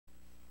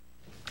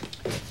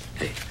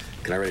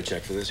Can I write a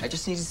check for this? I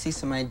just need to see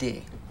some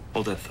ID.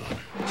 Hold that thought.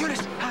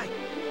 Eunice, hi.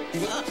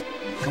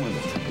 Come with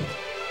me.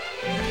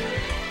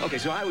 Okay,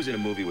 so I was in a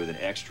movie with an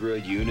extra,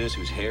 Eunice,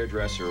 whose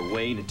hairdresser,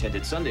 Wayne,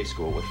 attended Sunday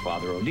school with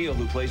Father O'Neill,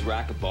 who plays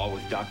racquetball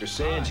with Dr.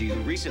 Sanji,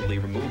 who recently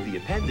removed the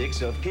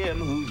appendix of him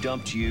who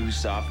dumped you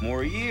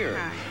sophomore year.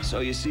 Hi. So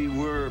you see,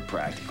 we're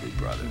practically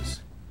brothers.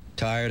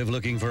 Tired of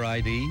looking for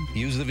ID?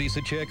 Use the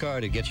Visa Check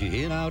card to get you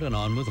in, out, and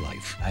on with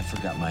life. I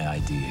forgot my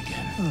ID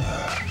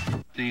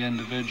again. The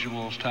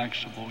individual's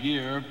taxable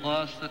year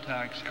plus the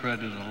tax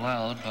credit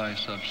allowed by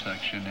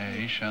subsection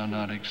A shall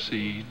not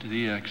exceed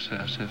the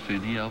excess, if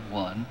any, of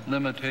one.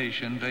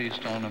 Limitation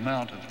based on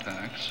amount of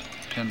tax.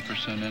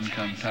 10%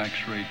 income tax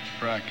rate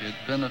bracket.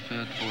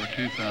 Benefit for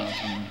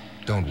 2000.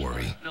 Don't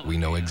worry, we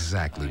know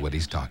exactly what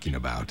he's talking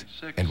about.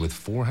 And with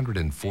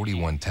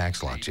 441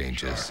 tax law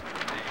changes,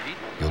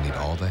 you'll need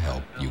all the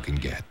help you can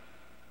get.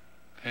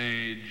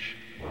 Page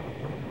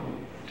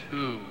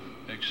 2.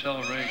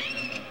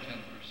 Acceleration of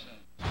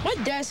 10%. My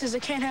dad says I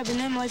can't have an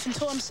M life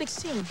until I'm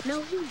 16.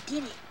 No, he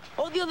didn't.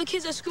 All the other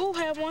kids at school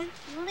have one.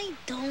 No, they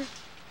don't.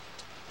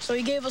 So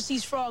he gave us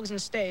these frogs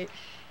instead.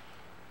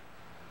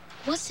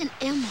 What's an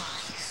M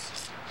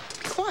life?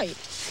 Quiet.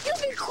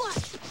 You be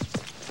quiet.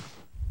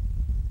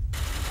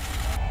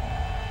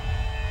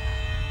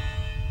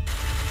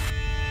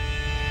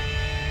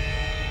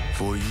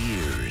 For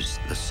years,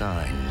 the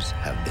signs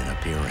have been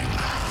appearing.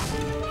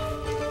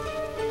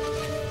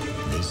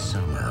 This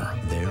summer,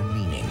 their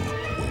meaning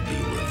will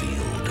be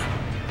revealed.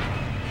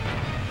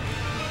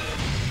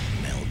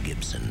 Mel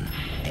Gibson,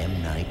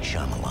 M. Night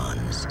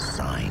Shyamalan's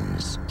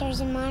Signs.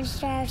 There's a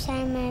monster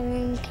outside my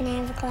room. Can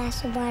I have a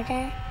glass of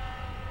water?